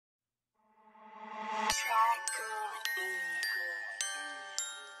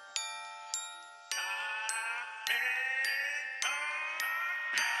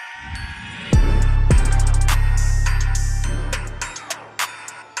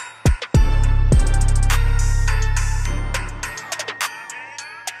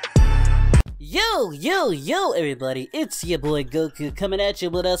Yo, everybody, it's your boy Goku coming at you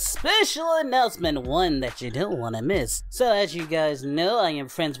with a special announcement, one that you don't want to miss. So as you guys know, I am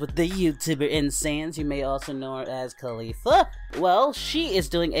friends with the YouTuber Insanes, you may also know her as Khalifa. Well, she is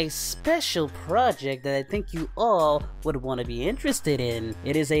doing a special project that I think you all would want to be interested in.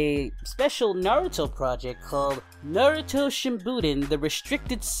 It is a special Naruto project called Naruto Shippuden, the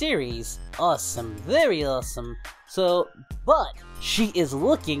Restricted Series. Awesome, very awesome. But she is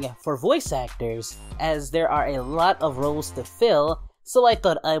looking for voice actors, as there are a lot of roles to fill, so I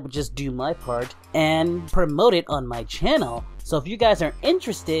thought I would just do my part and promote it on my channel. So if you guys are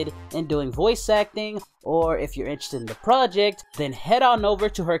interested in doing voice acting, or if you're interested in the project, then head on over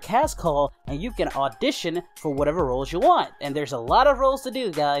to her cast call and you can audition for whatever roles you want. And there's a lot of roles to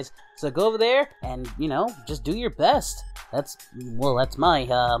do, guys, so go over there and, you know, just do your best. That's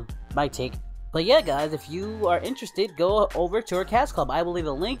my take. But yeah, guys, if you are interested, go over to her cast club. I will leave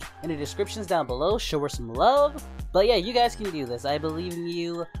a link in the descriptions down below. Show her some love. But yeah, you guys can do this. I believe in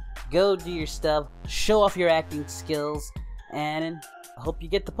you. Go do your stuff. Show off your acting skills. And I hope you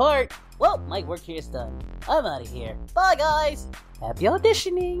get the part. Well, my work here is done. I'm out of here. Bye, guys. Happy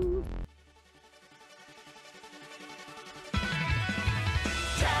auditioning.